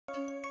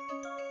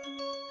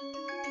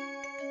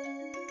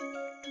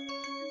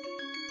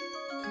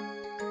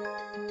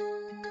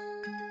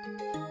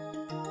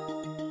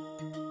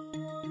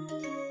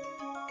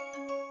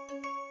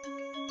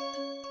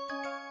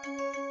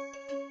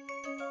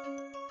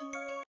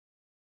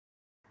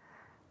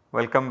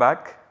Welcome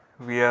back.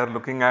 We are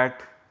looking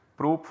at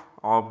proof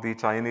of the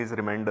Chinese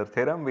remainder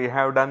theorem. We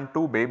have done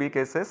two baby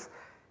cases,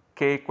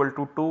 k equal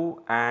to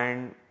 2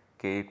 and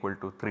k equal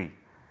to 3.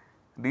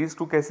 These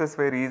two cases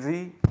were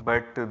easy,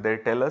 but they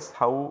tell us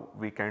how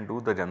we can do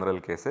the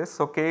general cases.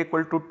 So, k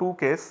equal to 2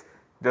 case,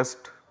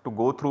 just to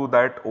go through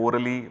that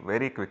orally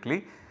very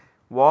quickly,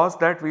 was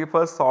that we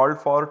first solved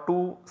for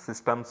two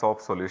systems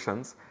of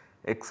solutions,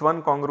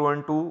 x1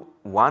 congruent to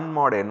 1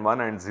 mod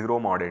n1 and 0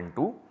 mod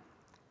n2,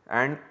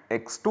 and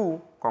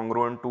x2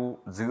 congruent to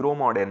 0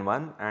 mod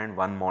n1 and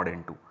 1 mod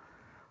n2.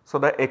 So,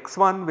 the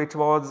x1 which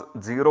was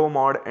 0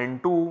 mod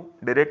n2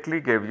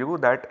 directly gave you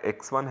that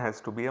x1 has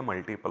to be a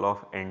multiple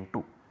of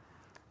n2,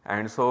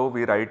 and so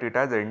we write it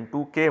as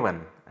n2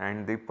 k1,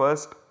 and the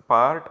first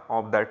part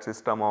of that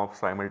system of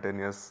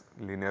simultaneous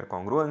linear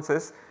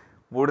congruences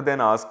would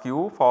then ask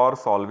you for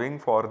solving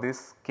for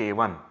this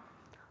k1.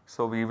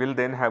 So, we will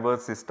then have a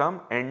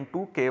system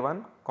n2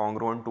 k1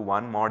 congruent to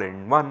 1 mod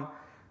n1,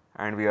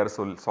 and we are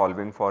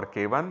solving for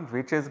k1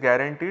 which is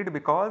guaranteed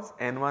because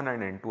n1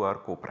 and n2 are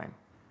co-prime.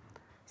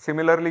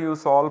 Similarly, you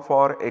solve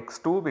for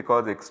x2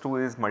 because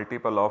x2 is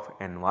multiple of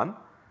n1.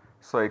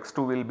 So,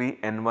 x2 will be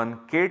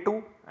n1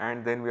 k2,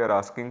 and then we are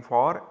asking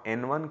for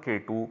n1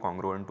 k2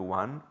 congruent to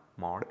 1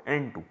 mod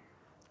n2.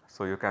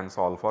 So, you can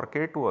solve for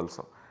k2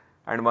 also,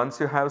 and once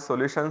you have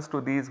solutions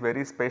to these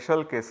very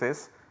special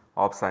cases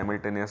of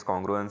simultaneous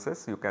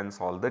congruences, you can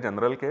solve the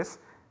general case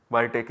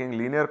by taking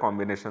linear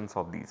combinations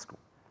of these two.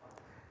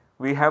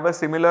 We have a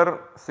similar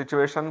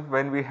situation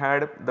when we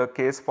had the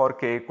case for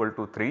k equal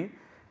to 3.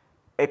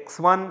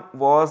 x1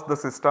 was the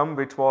system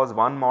which was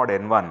 1 mod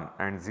n1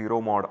 and 0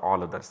 mod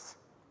all others,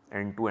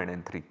 n2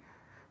 and n3.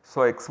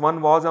 So, x1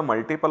 was a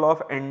multiple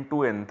of n2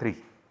 n3.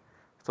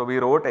 So, we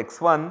wrote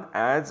x1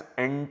 as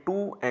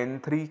n2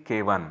 n3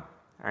 k1,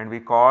 and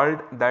we called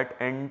that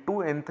n2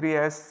 n3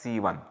 as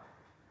c1,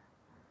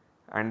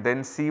 and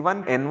then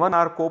c1 n1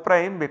 are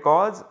co-prime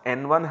because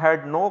n1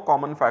 had no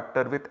common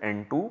factor with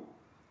n2,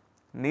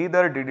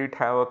 neither did it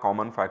have a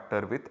common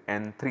factor with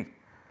n3.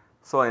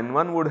 So,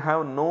 n1 would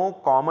have no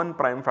common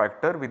prime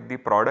factor with the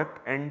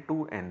product n2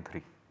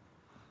 n3.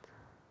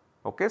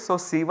 Okay, so,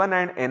 c1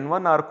 and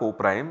n1 are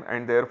co-prime,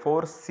 and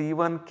therefore,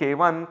 c1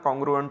 k1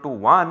 congruent to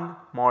 1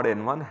 mod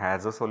n1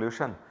 has a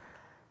solution.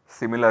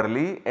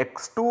 Similarly,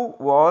 x2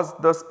 was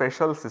the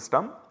special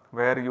system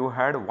where you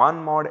had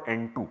 1 mod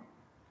n2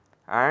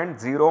 and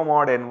 0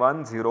 mod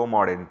n1, 0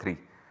 mod n3.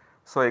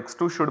 So,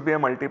 x2 should be a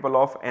multiple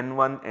of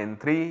n1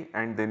 n3,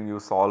 and then you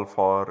solve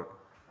for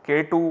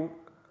k2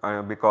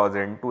 because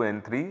n2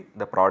 n3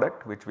 the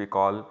product which we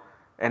call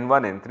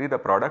n1 n3 the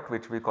product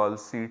which we call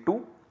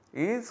c2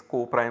 is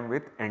co-prime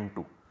with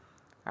n2,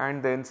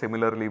 and then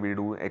similarly we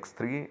do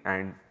x3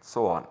 and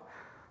so on.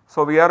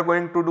 So, we are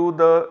going to do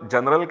the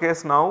general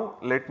case now.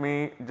 Let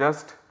me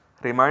just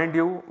remind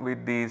you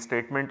with the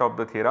statement of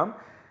the theorem.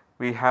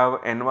 We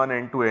have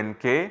n1 n2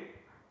 nk.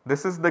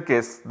 This is the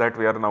case that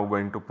we are now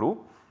going to prove.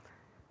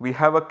 We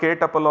have a k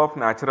tuple of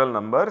natural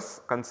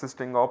numbers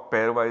consisting of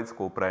pairwise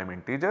co-prime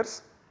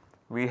integers.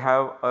 We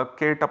have a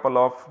k tuple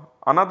of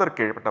another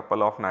k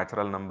tuple of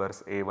natural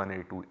numbers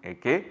a1, a2,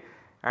 ak,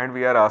 and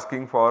we are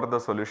asking for the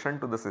solution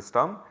to the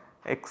system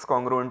x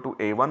congruent to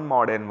a1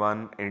 mod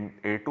n1 and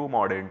a2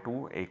 mod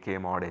n2,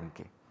 ak mod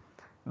nk.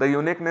 The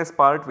uniqueness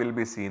part will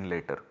be seen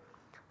later.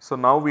 So,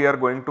 now we are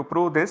going to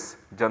prove this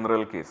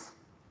general case.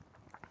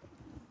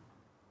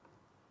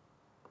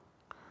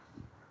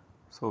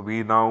 So,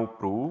 we now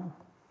prove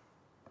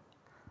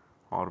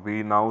or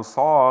we now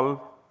solve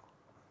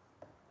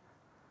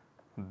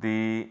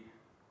the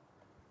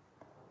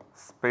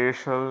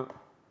spatial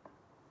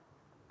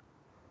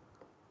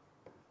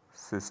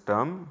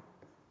system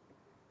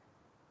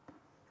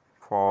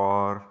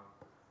for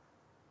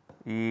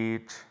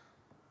each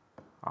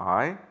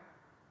I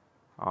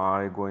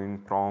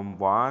going from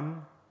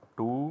 1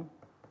 to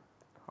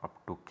up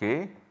to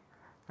k,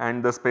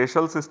 and the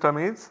spatial system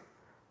is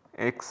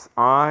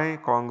xi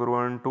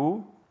congruent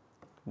to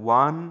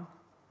 1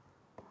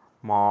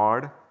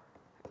 mod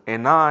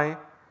ni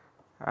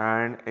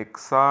and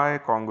xi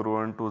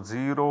congruent to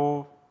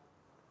 0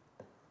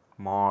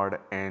 mod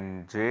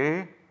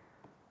nj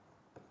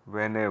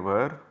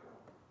whenever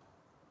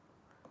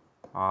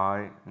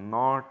I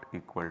not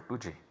equal to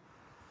j.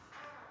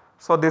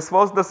 So, this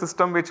was the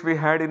system which we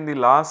had in the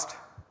last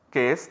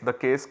case, the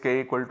case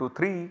k equal to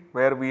 3,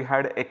 where we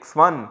had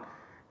x1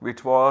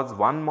 which was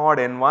 1 mod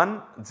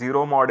n1,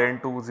 0 mod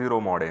n2,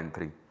 0 mod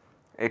n3,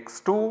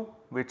 x2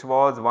 which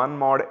was 1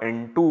 mod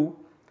n2,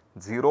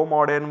 0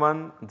 mod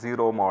n1,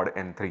 0 mod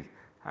n3,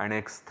 and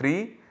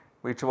x3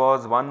 which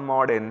was 1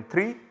 mod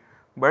n3,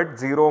 but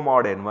 0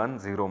 mod n1,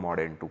 0 mod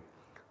n2.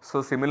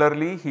 So,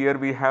 similarly here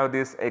we have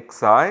this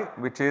xi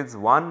which is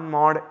 1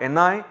 mod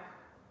ni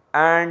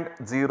and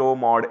 0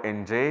 mod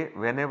nj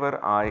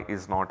whenever I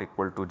is not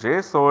equal to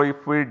j. So,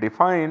 if we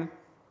define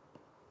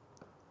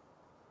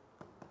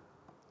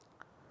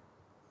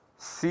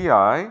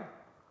Ci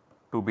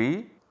to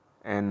be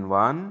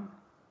n1,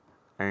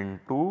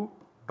 n2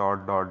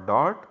 dot dot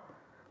dot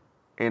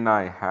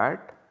ni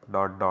hat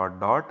dot dot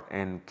dot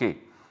nk.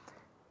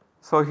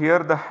 So, here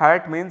the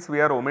hat means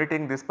we are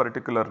omitting this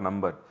particular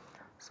number.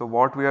 So,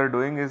 what we are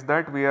doing is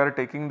that we are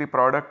taking the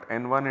product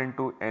n1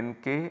 into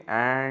nk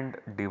and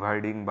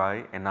dividing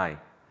by ni.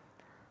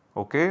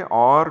 Okay,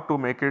 or to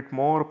make it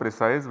more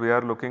precise, we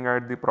are looking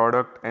at the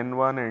product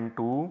n1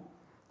 into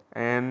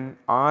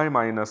ni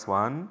minus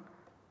 1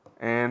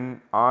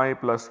 ni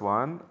plus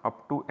 1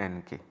 up to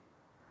nk.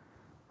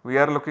 We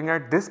are looking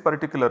at this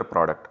particular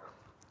product,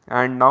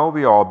 and now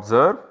we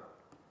observe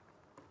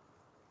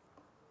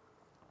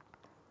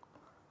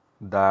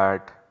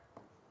that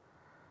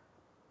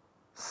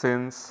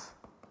since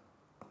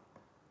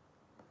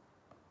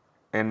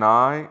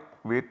ni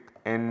with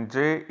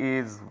nj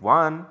is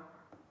 1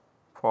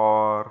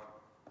 for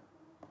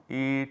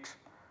each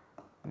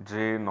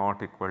j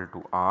not equal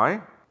to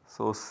I.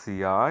 So,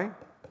 Ci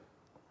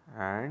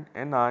and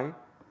Ni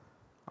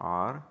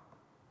are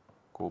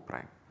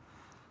co-prime.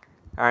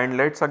 And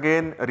let us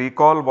again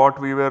recall what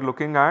we were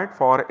looking at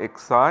for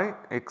Xi.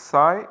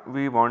 Xi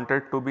we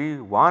wanted to be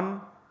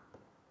 1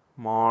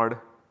 mod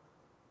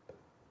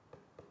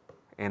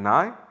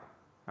Ni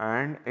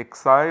and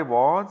Xi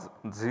was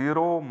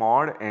 0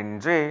 mod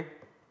Nj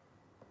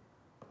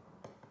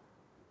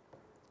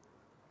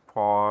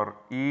for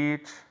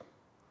each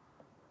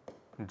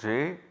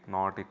j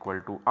not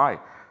equal to I.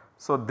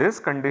 So, this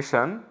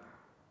condition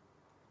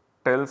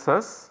tells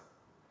us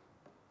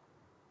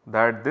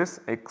that this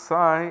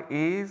Xi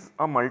is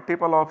a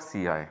multiple of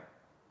Ci,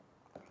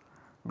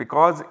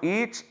 because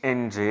each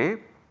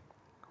Nj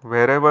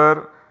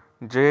wherever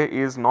j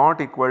is not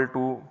equal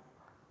to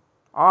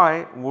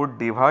I would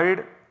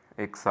divide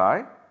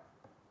Xi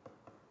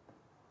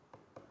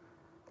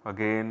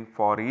again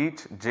for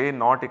each j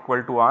not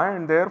equal to I,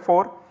 and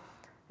therefore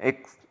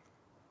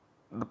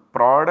the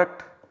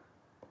product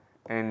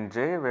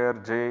Nj where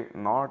j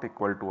not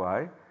equal to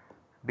I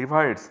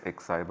divides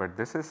Xi, but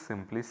this is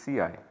simply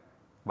Ci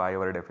by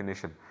our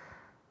definition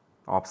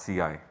of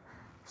Ci.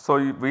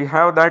 So, we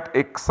have that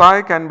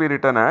Xi can be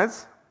written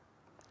as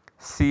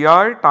Ci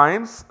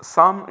times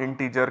some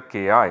integer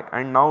ki,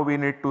 and now we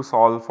need to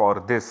solve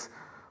for this.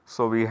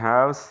 So, we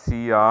have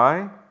Ci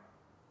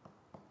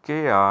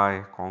ki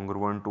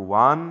congruent to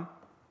 1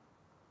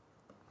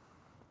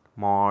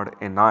 mod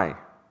Ni,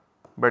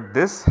 but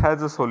this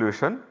has a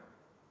solution.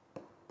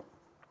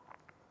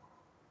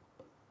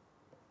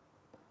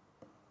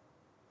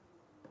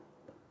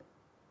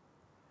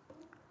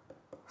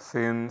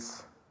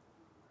 Since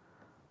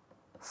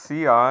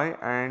Ci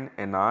and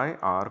Ni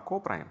are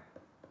co-prime.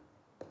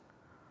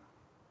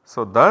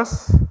 So,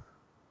 thus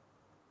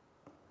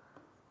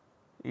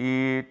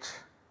each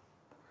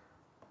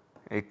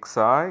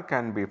Xi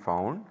can be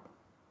found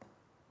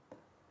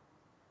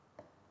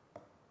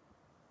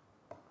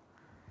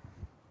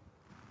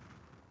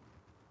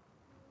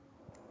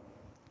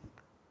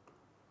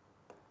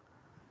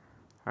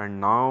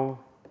and now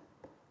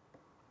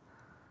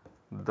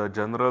the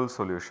general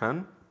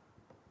solution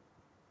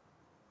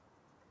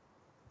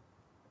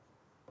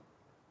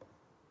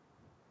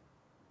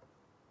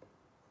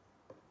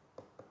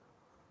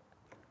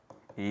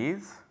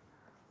is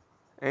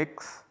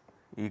x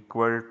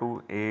equal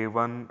to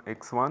a1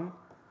 x1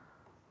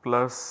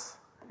 plus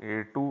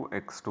a2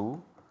 x2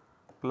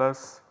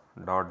 plus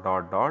dot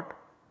dot dot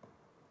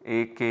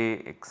ak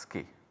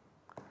xk.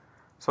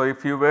 So,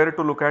 if you were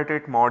to look at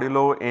it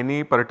modulo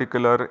any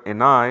particular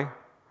ni,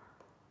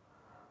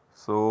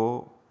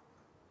 so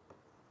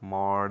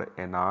mod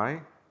ni,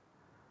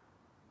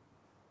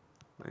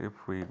 if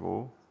we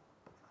go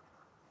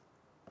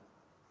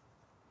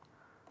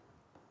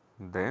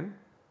then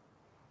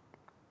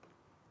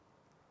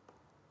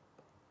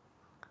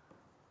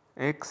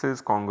x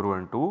is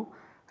congruent to,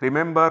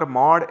 remember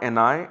mod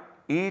ni,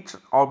 each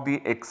of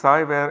the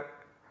xi where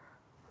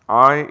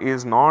I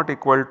is not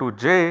equal to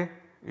j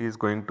is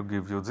going to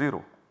give you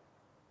 0.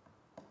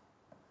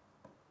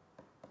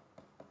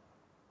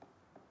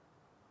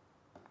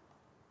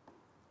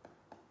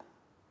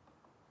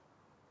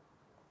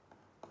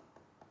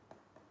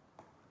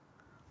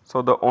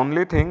 So, the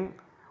only thing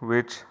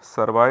which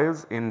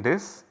survives in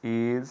this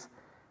is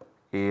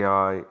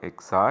ai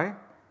xi,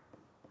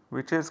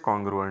 which is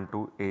congruent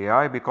to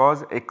ai,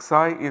 because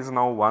xi is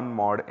now 1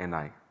 mod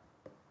ni.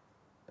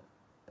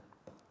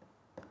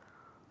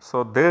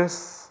 So,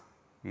 this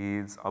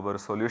is our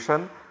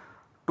solution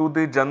to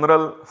the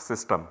general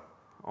system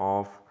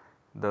of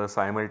the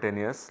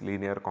simultaneous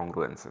linear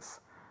congruences.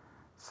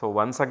 So,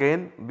 once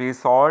again we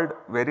solved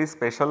very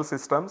special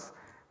systems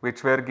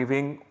which were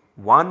giving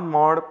 1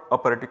 mod a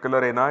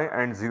particular ni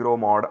and 0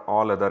 mod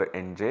all other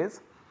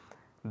nj's.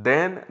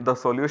 Then the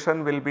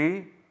solution will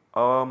be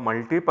a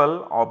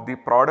multiple of the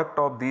product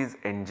of these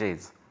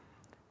nj's,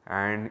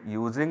 and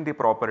using the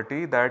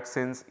property that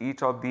since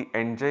each of the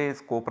nj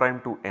is co-prime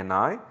to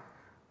ni,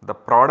 the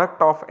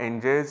product of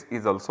nj's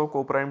is also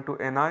co-prime to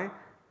ni,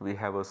 we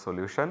have a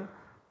solution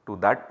to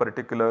that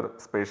particular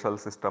special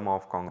system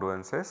of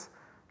congruences,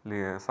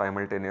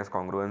 simultaneous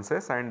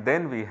congruences, and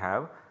then we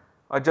have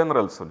a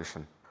general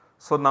solution.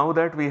 So, now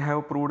that we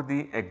have proved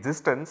the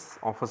existence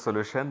of a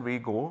solution, we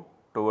go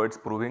towards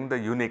proving the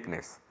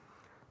uniqueness.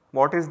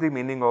 What is the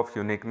meaning of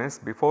uniqueness?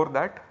 Before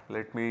that,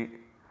 let me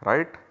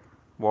write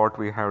what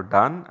we have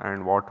done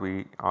and what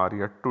we are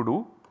yet to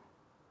do.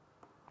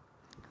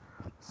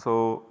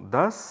 So,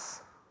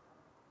 thus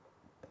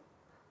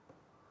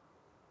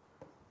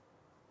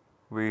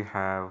we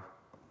have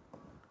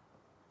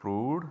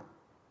proved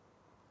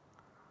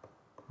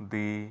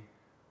the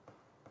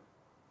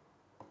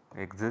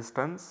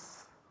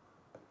existence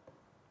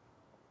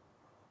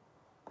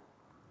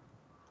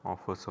of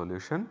a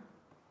solution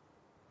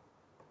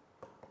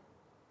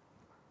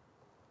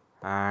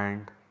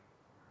and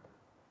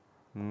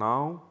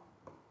now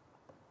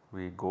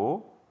we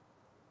go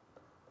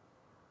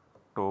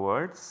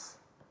towards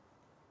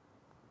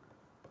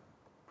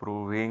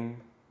proving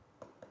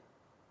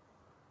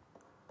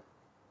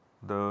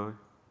the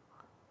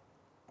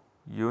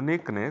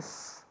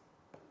uniqueness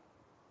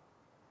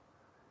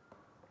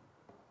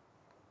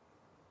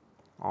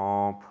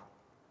of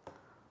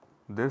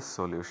this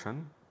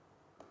solution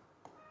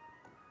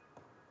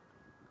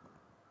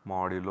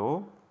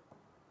modulo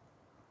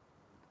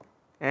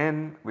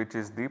n, which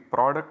is the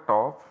product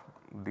of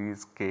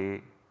these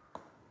k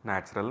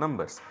natural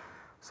numbers.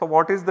 So,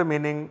 what is the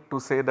meaning to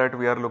say that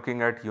we are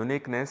looking at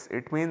uniqueness?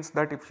 It means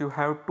that if you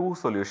have two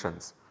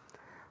solutions,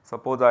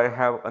 suppose I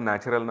have a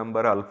natural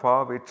number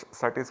alpha which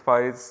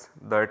satisfies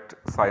that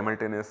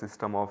simultaneous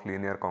system of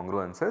linear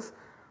congruences.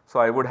 So,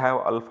 I would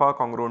have alpha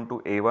congruent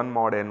to A1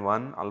 mod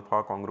N1,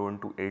 alpha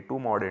congruent to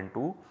A2 mod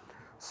N2,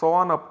 so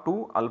on up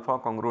to alpha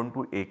congruent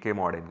to AK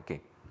mod Nk.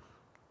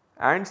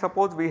 And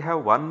suppose we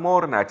have one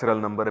more natural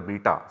number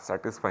beta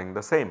satisfying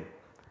the same,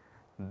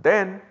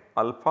 then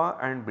alpha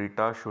and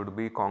beta should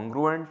be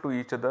congruent to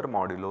each other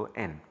modulo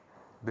n.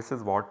 This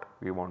is what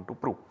we want to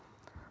prove.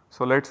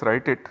 So, let us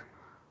write it.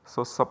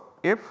 So,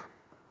 if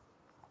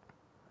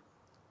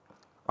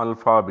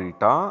alpha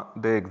beta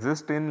they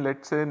exist in,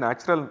 let us say,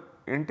 natural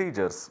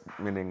integers,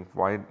 meaning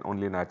why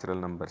only natural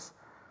numbers,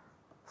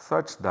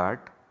 such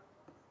that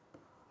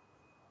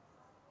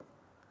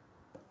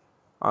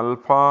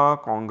alpha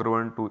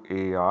congruent to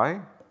ai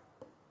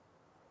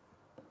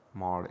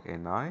mod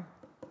ni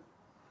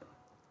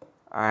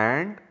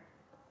and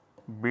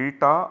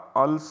beta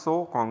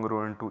also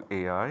congruent to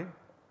ai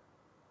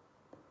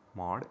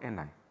mod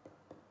ni,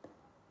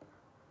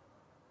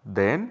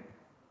 then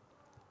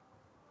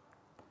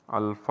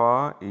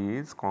alpha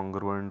is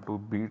congruent to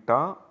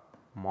beta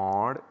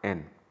mod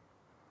n.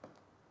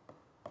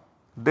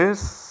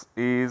 This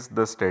is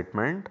the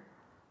statement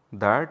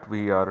that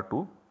we are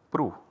to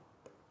prove.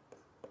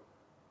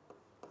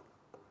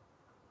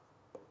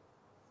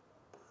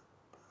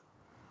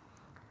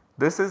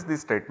 This is the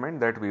statement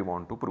that we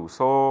want to prove.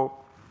 So,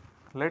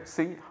 let us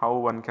see how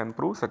one can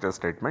prove such a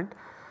statement.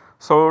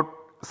 So,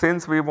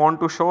 since we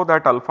want to show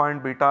that alpha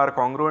and beta are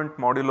congruent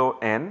modulo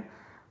n,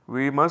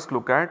 we must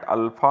look at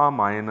alpha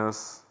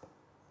minus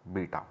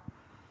beta.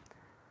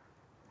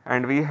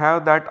 And we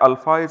have that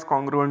alpha is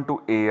congruent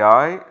to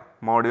ai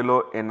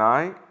modulo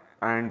ni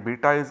and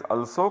beta is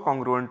also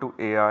congruent to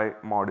ai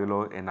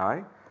modulo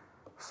ni.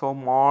 So,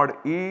 mod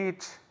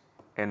each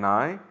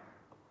ni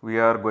we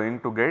are going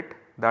to get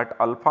that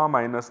alpha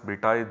minus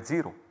beta is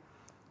 0,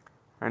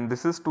 and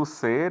this is to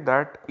say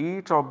that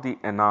each of the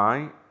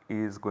ni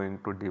is going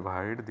to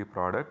divide the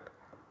product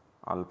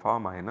alpha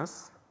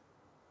minus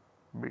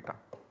beta.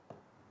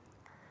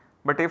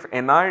 But if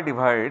ni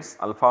divides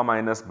alpha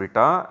minus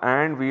beta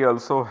and we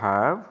also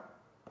have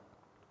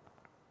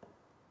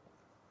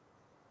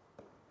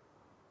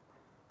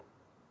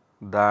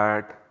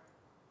that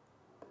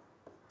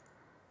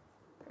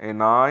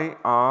ni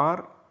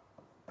are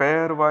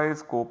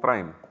pairwise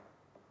co-prime,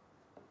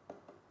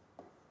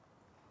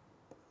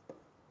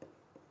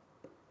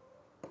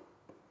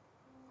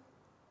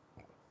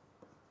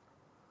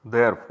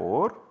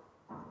 therefore,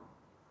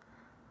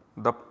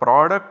 the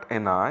product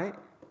ni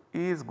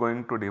is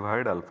going to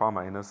divide alpha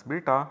minus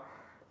beta,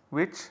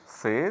 which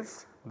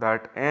says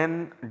that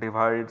n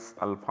divides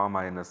alpha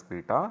minus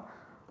beta,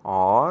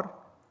 or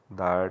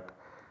that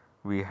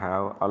we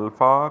have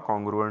alpha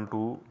congruent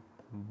to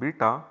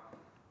beta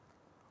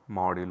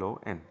modulo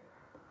n.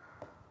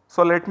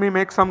 So, let me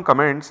make some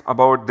comments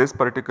about this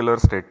particular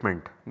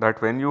statement,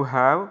 that when you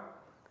have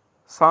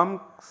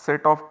some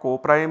set of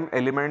co-prime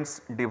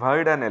elements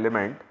divide an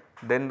element,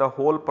 then the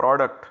whole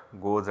product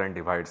goes and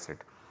divides it.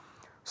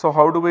 So,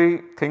 how do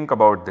we think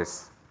about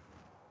this?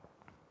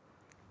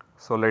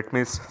 So, let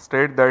me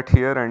state that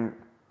here and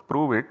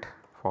prove it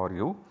for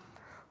you.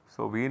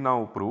 So, we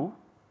now prove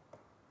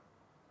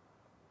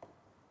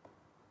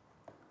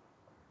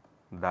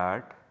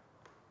that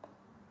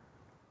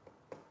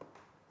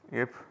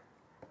if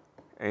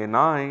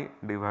ni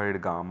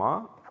divide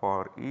gamma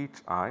for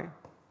each I,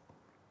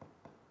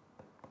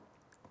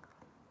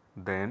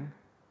 then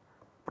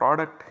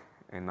product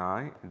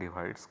ni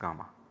divides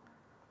gamma,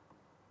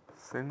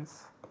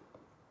 since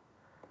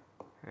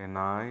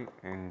ni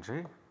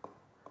nj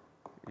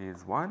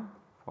is 1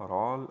 for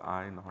all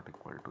I not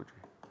equal to j.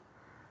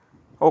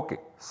 Okay.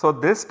 So,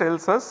 this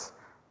tells us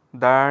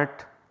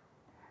that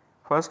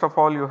first of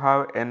all you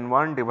have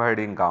n1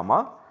 dividing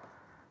gamma,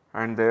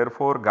 and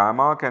therefore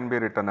gamma can be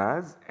written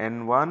as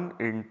N1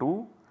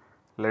 into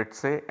let us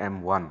say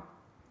M1.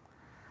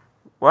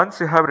 Once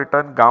you have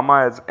written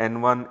gamma as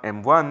N1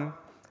 M1,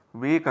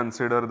 we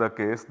consider the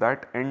case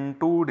that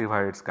N2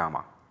 divides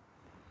gamma.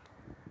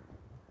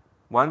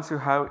 Once you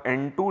have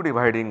N2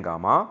 dividing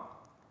gamma,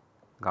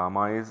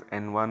 gamma is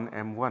N1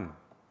 M1.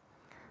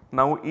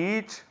 Now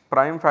each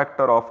prime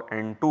factor of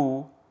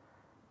N2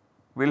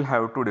 will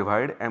have to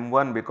divide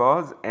M1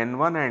 because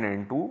N1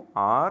 and N2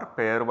 are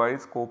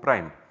pairwise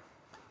co-prime.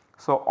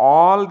 So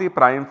all the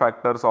prime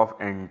factors of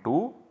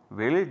N2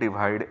 will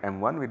divide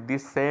M1 with the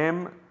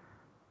same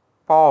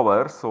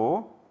power.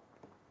 So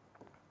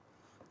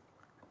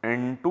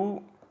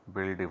N2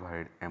 will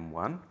divide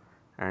M1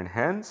 and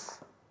hence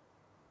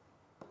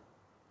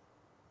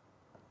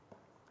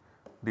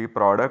the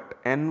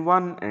product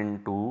N1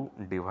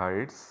 N2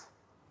 divides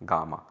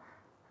gamma,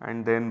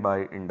 and then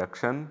by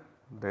induction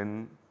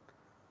then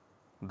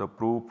the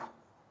proof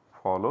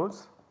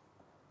follows.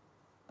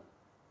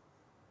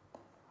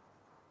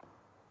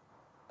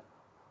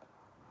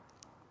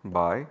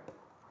 By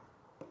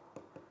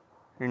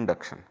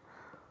induction.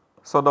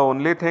 So the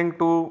only thing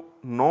to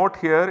note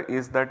here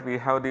is that we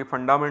have the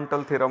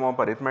fundamental theorem of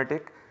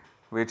arithmetic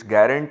which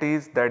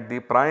guarantees that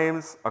the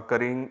primes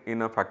occurring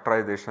in a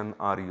factorization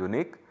are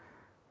unique,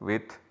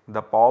 with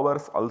the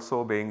powers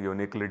also being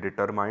uniquely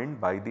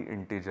determined by the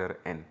integer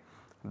n.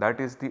 That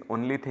is the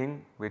only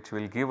thing which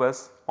will give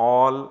us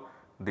all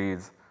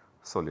these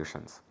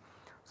solutions.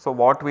 So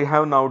what we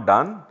have now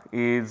done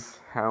is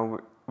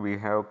we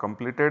have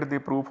completed the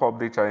proof of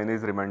the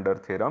Chinese remainder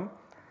theorem.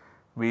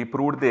 We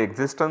proved the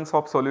existence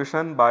of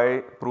solution by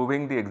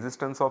proving the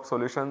existence of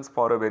solutions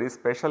for a very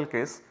special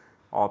case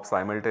of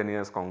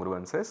simultaneous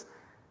congruences,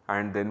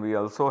 and then we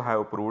also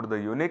have proved the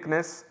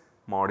uniqueness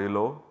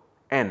modulo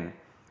n.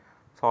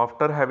 So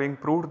after having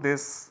proved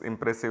this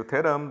impressive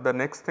theorem, the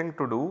next thing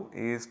to do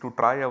is to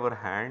try our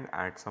hand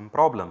at some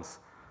problems.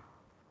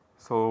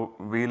 So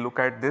we look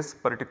at this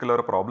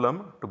particular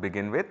problem to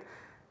begin with.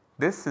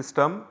 This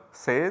system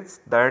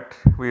says that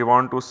we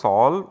want to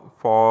solve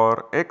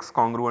for x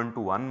congruent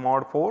to 1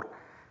 mod 4,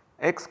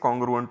 x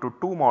congruent to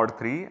 2 mod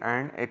 3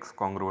 and x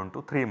congruent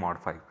to 3 mod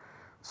 5.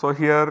 So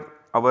here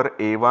our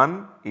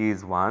A1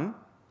 is 1.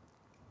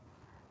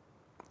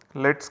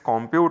 Let us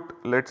compute,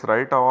 let us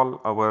write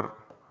all our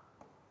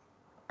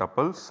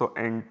tuples. So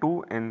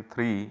N2,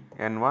 N3,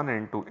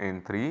 N1, N2,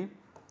 N3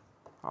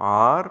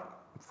 are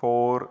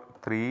 4,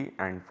 3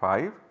 and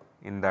 5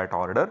 in that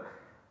order,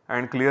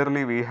 and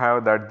clearly we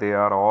have that they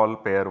are all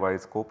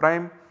pairwise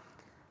co-prime.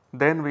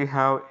 Then we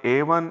have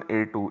A1,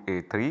 A2,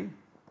 A3.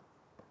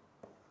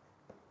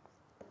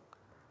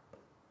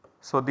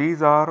 So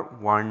these are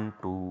 1,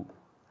 2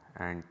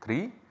 and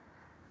 3,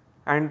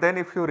 and then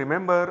if you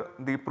remember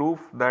the proof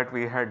that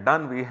we had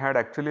done, we had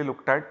actually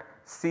looked at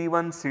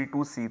C1, C2,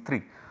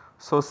 C3.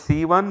 So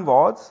C1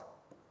 was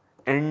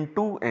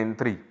N2,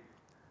 N3,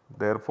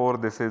 therefore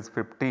this is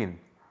 15.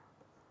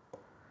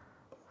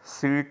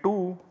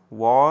 C2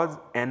 was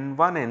N1,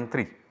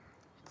 N3,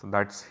 so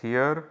that is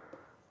here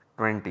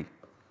 20,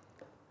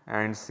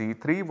 and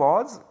C3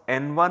 was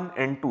N1,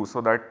 N2, so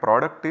that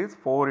product is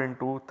 4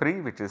 into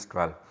 3 which is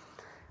 12.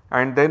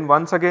 And then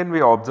once again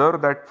we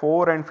observe that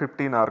 4 and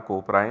 15 are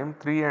co-prime,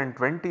 3 and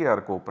 20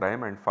 are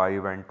co-prime and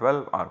 5 and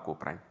 12 are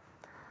co-prime.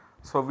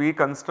 So we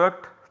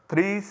construct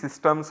 3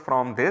 systems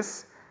from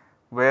this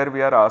where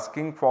we are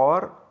asking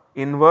for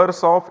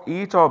inverse of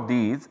each of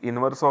these,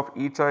 inverse of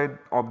each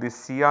of the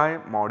Ci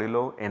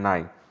modulo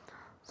Ni.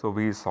 So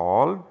we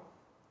solve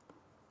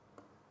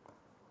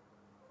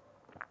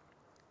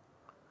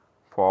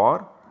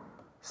for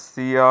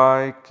Ci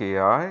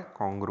Ki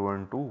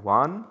congruent to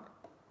 1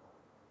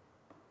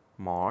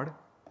 mod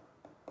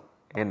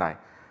Ni.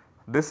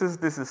 This is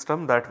the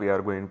system that we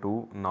are going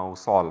to now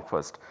solve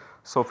first.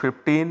 So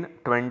 15,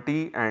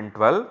 20 and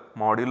 12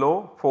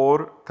 modulo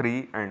 4,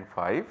 3 and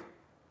 5.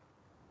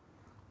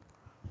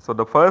 So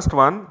the first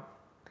one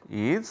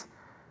is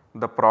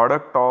the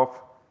product of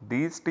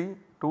these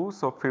two.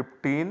 So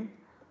 15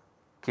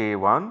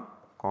 K1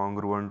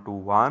 congruent to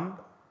 1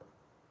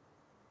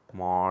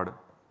 mod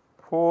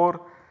 4,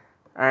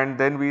 and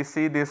then we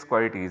see this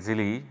quite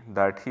easily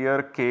that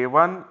here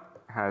K1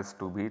 has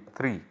to be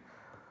 3.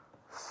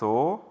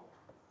 So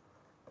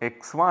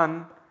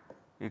x1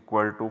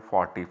 equal to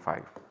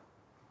 45.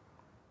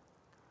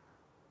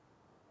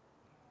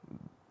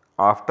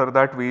 After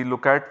that we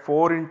look at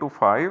 4 into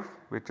 5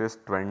 which is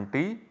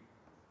 20,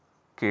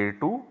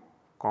 K2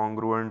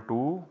 congruent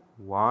to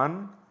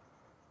 1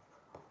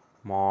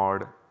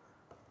 mod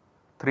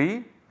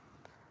 3,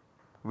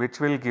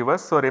 which will give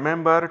us, so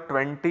remember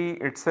 20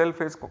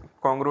 itself is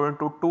congruent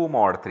to 2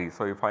 mod 3.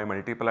 So if I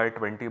multiply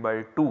 20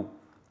 by 2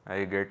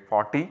 I get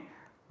 40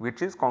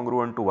 which is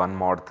congruent to 1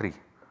 mod 3.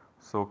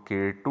 So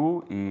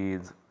K2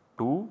 is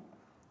 2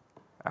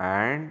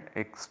 and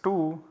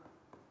x2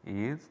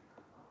 is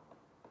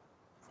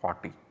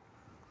 40.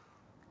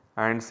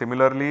 And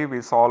similarly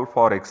we solve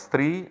for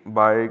x3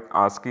 by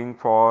asking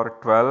for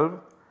 12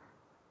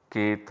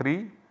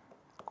 K3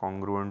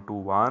 congruent to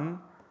 1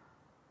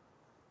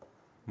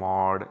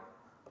 mod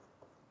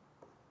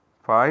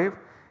 5,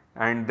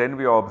 and then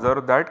we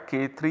observe that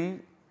K3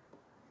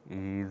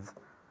 is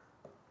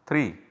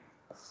 3.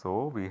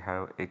 So, we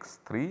have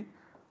x3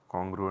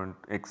 congruent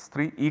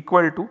x3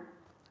 equal to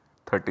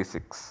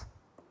 36.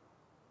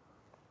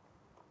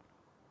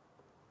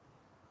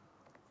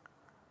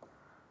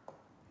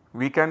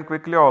 We can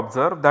quickly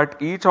observe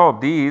that each of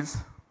these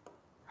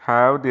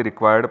have the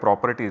required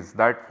properties,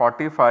 that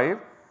 45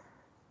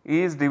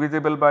 is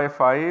divisible by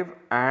 5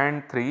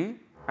 and 3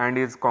 and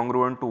is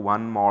congruent to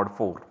 1 mod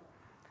 4.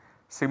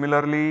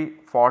 Similarly,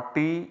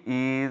 40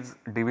 is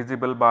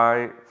divisible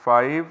by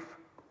 5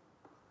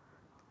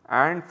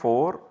 and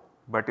 4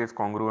 but is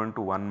congruent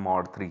to 1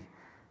 mod 3,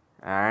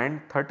 and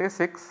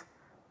 36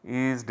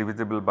 is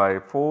divisible by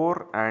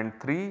 4 and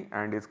 3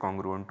 and is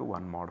congruent to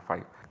 1 mod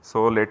 5.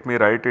 So, let me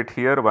write it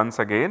here once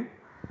again.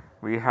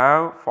 We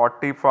have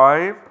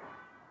 45,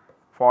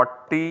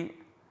 40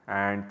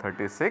 and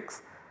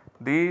 36.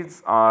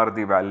 These are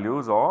the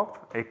values of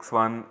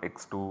x1,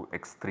 x2,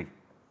 x3.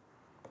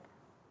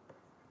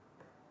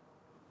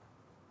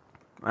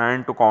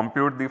 And to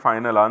compute the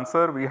final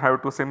answer, we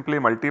have to simply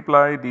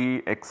multiply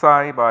the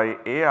xi by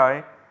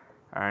ai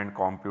and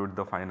compute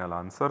the final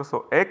answer.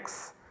 So,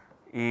 x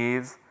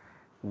is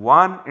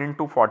 1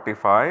 into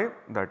 45,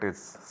 that is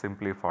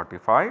simply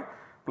 45,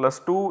 plus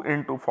 2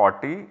 into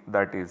 40,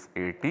 that is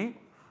 80,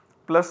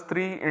 plus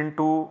 3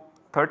 into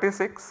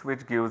 36,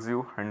 which gives you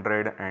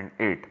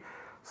 108.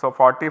 So,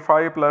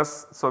 45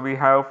 plus, so we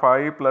have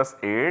 5 plus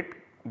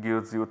 8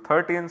 gives you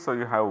 13. So,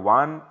 you have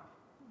 1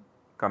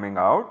 coming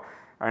out,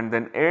 and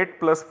then 8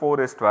 plus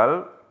 4 is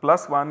 12,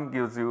 plus 1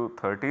 gives you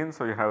 13.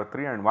 So, you have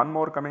 3 and 1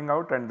 more coming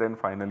out, and then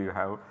finally you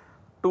have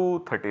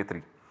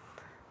 233.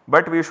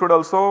 But we should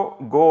also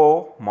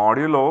go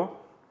modulo.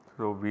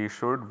 So,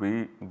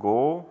 we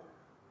go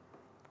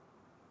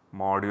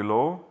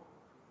modulo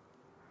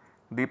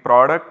the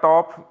product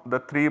of the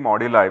 3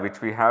 moduli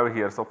which we have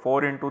here. So,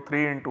 4 into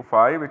 3 into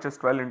 5, which is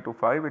 12 into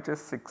 5, which is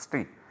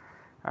 60,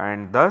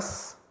 and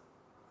thus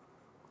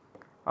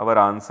our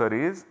answer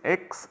is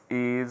x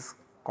is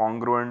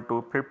congruent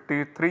to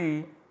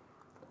 53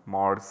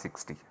 mod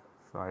 60.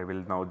 So, I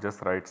will now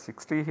just write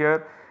 60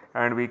 here,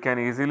 and we can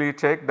easily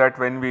check that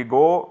when we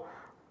go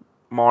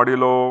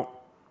modulo,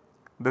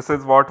 this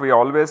is what we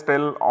always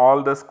tell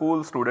all the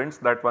school students,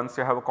 that once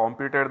you have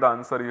computed the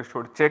answer you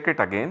should check it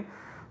again.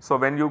 So,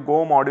 when you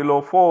go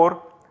modulo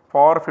 4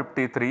 for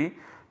 53,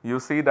 you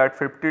see that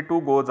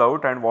 52 goes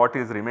out and what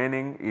is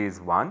remaining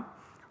is 1.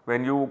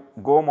 When you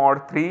go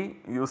mod 3,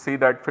 you see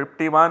that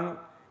 51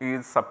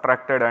 is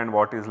subtracted and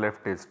what is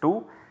left is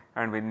 2,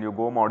 and when you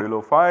go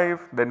modulo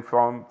 5, then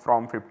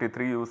from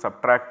 53 you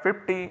subtract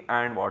 50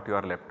 and what you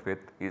are left with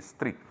is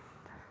 3.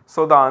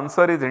 So, the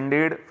answer is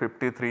indeed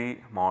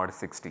 53 mod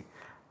 60.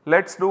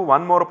 Let us do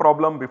one more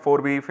problem before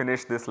we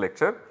finish this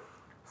lecture.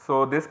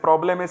 So, this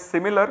problem is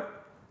similar.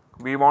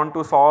 We want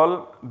to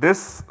solve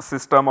this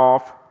system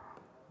of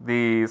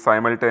the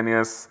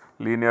simultaneous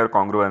linear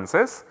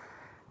congruences,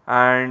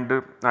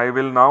 and I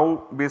will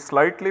now be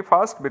slightly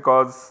fast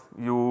because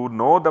you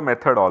know the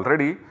method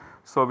already.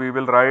 So, we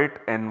will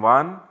write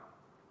n1,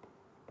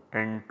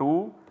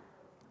 n2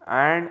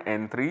 and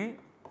n3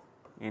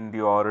 in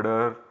the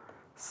order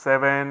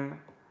 7,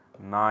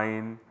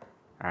 9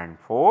 and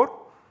 4,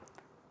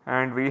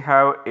 and we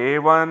have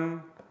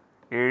a1,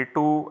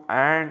 a2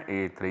 and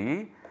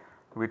a3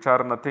 which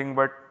are nothing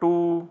but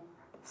 2,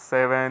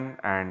 7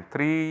 and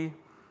 3,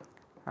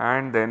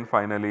 and then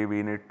finally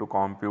we need to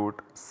compute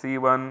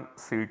C1,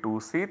 C2,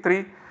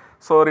 C3.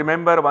 So,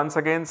 remember once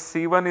again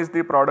C1 is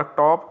the product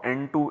of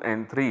n2,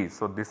 n3.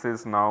 So, this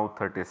is now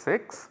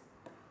 36.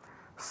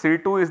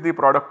 C2 is the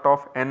product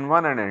of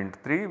n1 and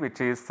n3, which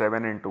is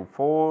 7 into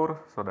 4.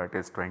 So, that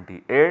is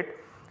 28,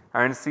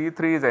 and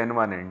C3 is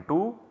n1,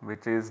 n2,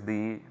 which is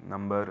the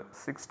number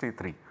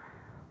 63.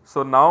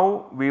 So,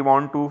 now we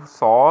want to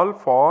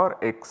solve for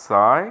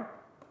xi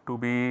to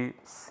be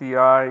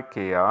Ci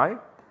Ki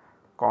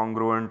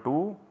congruent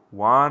to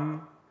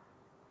 1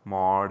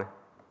 mod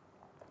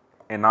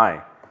Ni.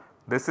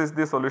 This is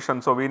the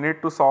solution. So, we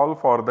need to solve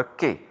for the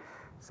k.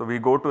 So, we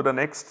go to the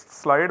next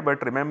slide,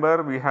 but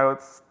remember we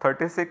have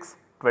 36,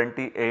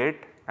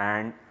 28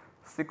 and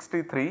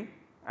 63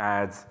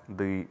 as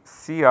the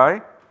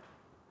Ci.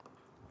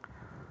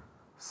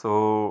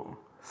 So,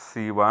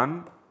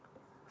 C1,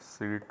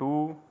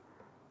 C2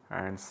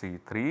 and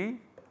C3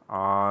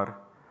 are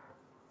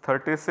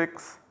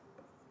 36,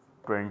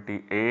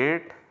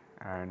 28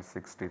 and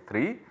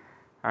 63,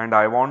 and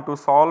I want to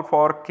solve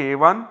for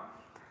K1.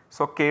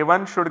 So,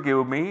 K1 should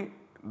give me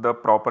the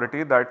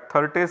property that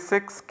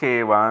 36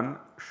 K1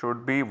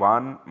 should be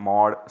 1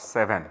 mod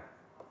 7,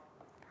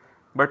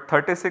 but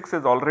 36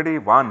 is already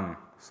 1.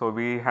 So,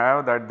 we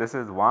have that this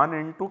is 1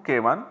 into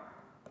K1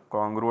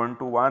 congruent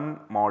to 1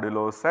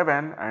 modulo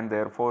 7, and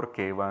therefore,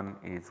 K1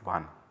 is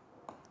 1.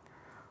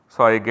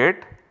 So, I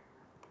get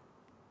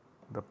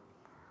the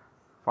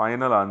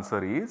final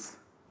answer is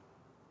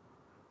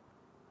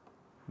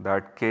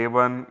that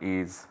K1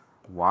 is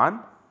 1,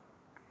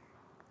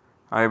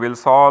 I will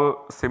solve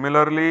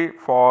similarly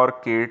for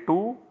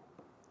K2,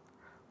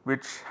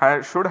 which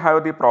should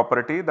have the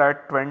property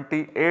that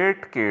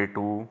 28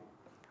 K2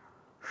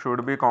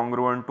 should be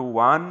congruent to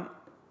 1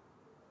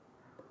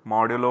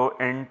 modulo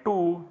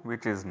N2,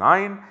 which is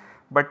 9,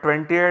 but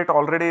 28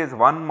 already is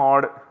 1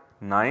 mod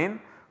 9.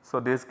 So,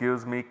 this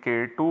gives me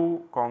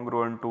K2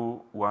 congruent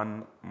to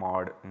 1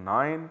 mod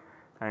 9,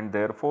 and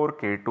therefore,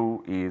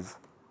 K2 is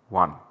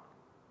 1.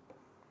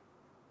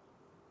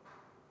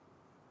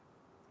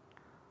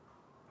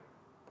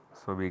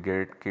 So, we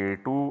get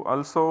K2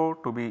 also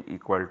to be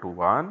equal to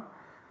 1.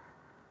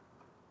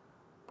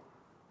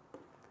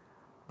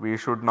 We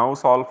should now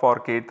solve for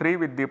K3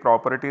 with the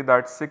property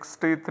that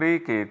 63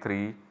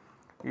 K3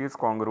 is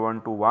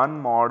congruent to 1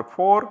 mod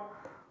 4,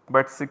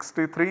 but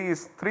 63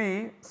 is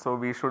 3. So,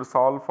 we should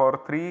solve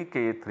for 3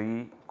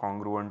 K3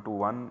 congruent to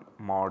 1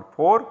 mod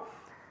 4,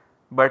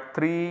 but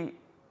 3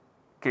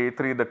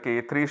 K3, the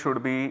K3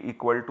 should be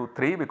equal to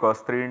 3 because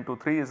 3 into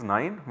 3 is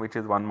 9, which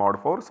is 1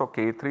 mod 4. So,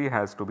 K3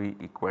 has to be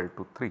equal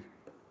to 3.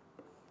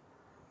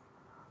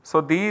 So,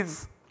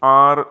 these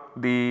are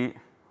the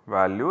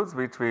values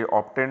which we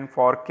obtained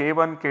for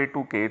K1,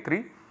 K2,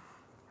 K3,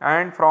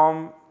 and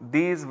from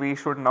these we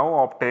should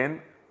now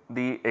obtain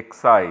the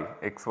xi,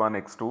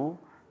 x1, x2,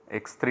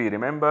 x3.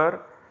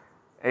 Remember,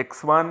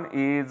 x1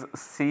 is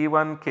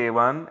C1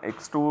 K1,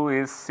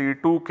 x2 is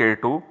C2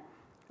 K2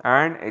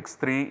 and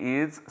x3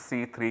 is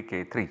C3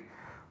 K3.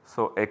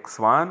 So,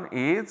 x1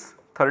 is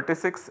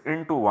 36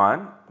 into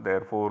 1,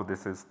 therefore,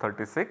 this is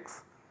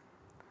 36.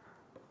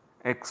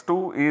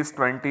 x2 is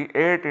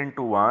 28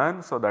 into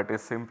 1, so that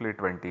is simply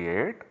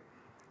 28,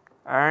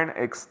 and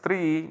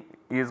x3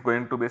 is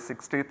going to be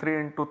 63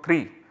 into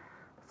 3.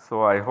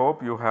 So, I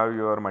hope you have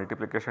your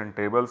multiplication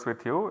tables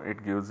with you,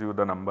 it gives you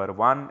the number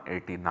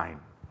 189.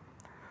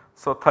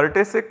 So,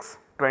 36,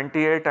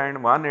 28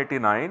 and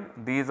 189,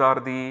 these are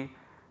the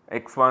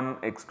x1,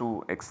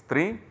 x2,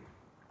 x3.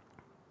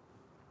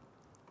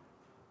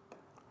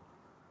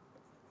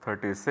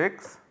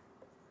 36,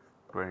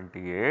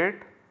 28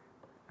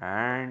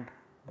 and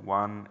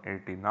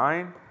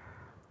 189.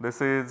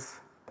 This is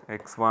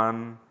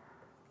x1,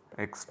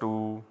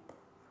 x2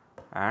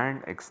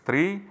 and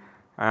x3,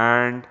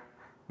 and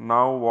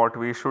now what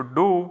we should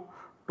do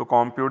to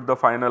compute the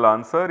final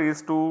answer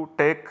is to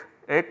take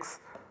x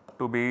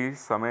to be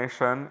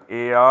summation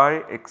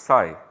ai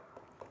xi.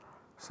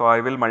 So,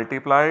 I will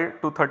multiply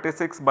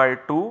 236 by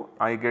 2,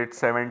 I get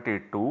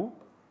 72,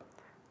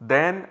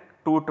 then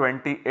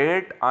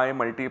 228 I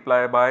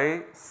multiply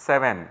by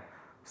 7.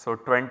 So,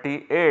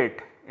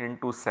 28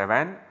 into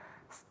 7,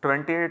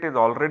 28 is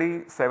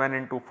already 7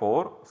 into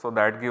 4. So,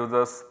 that gives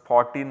us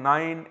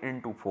 49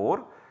 into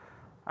 4,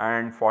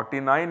 and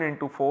 49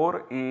 into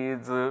 4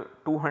 is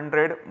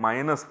 200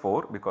 minus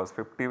 4 because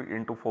 50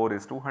 into 4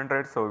 is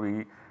 200. So,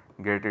 we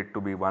get it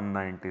to be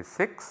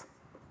 196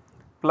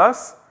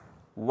 plus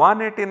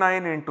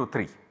 189 into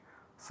 3.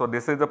 So,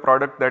 this is the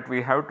product that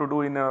we have to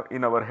do in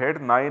our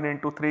head. 9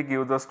 into 3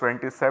 gives us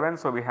 27.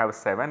 So, we have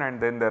 7 and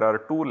then there are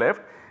 2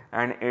 left,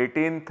 and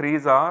 18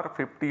 3s are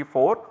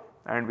 54,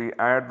 and we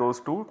add those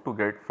two to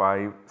get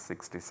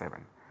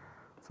 567.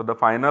 So, the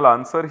final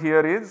answer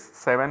here is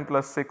 7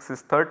 plus 6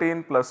 is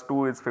 13 plus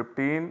 2 is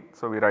 15.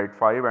 So, we write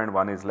 5 and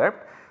 1 is left.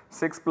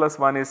 6 plus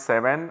 1 is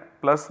 7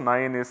 plus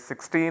 9 is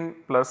 16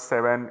 plus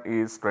 7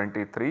 is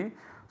 23.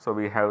 So,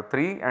 we have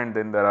 3 and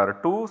then there are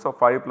 2. So,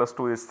 5 plus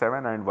 2 is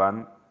 7 and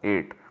 1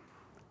 8.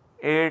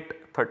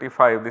 8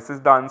 35, this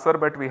is the answer,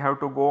 but we have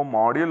to go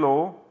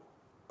modulo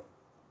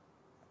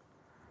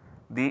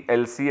the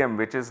LCM,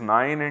 which is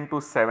 9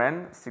 into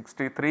 7,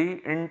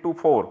 63 into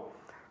 4.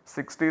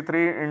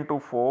 63 into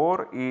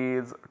 4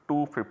 is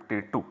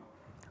 252.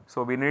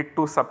 So, we need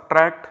to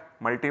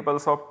subtract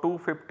multiples of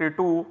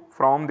 252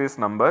 from this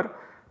number.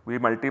 We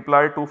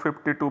multiply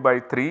 252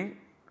 by 3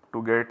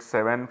 to get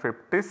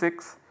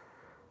 756.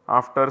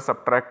 After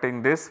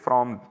subtracting this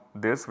from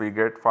this, we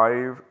get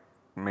 5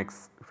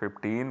 makes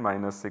 15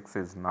 minus 6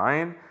 is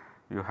 9.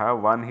 You have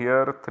 1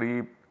 here,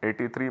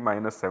 383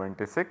 minus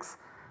 76,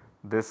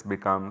 this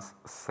becomes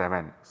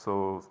 7.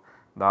 So,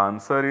 the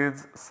answer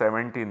is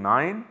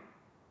 79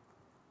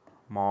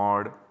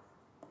 mod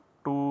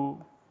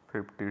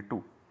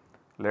 252.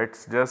 Let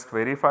us just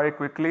verify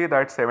quickly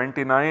that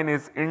 79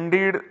 is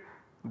indeed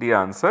the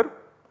answer.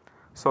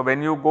 So,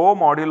 when you go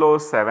modulo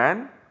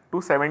 7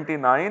 to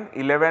 79,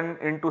 11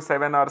 into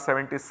 7 are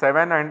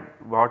 77 and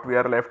what we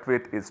are left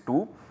with is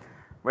 2.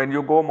 When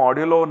you go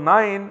modulo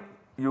 9,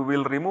 you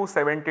will remove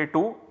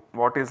 72,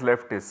 what is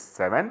left is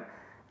 7,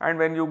 and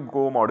when you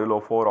go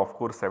modulo 4, of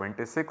course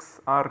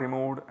 76 are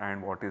removed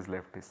and what is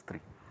left is 3.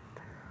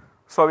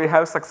 So, we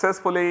have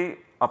successfully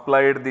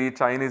applied the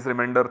Chinese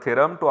remainder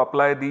theorem to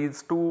apply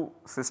these two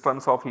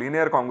systems of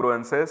linear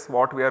congruences.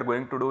 What we are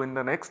going to do in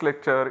the next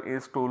lecture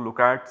is to look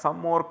at some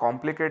more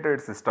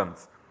complicated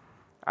systems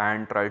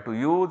and try to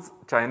use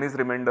Chinese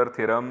remainder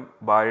theorem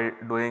by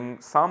doing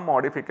some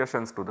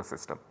modifications to the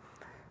system.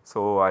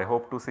 So, I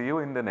hope to see you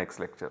in the next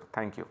lecture.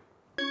 Thank you.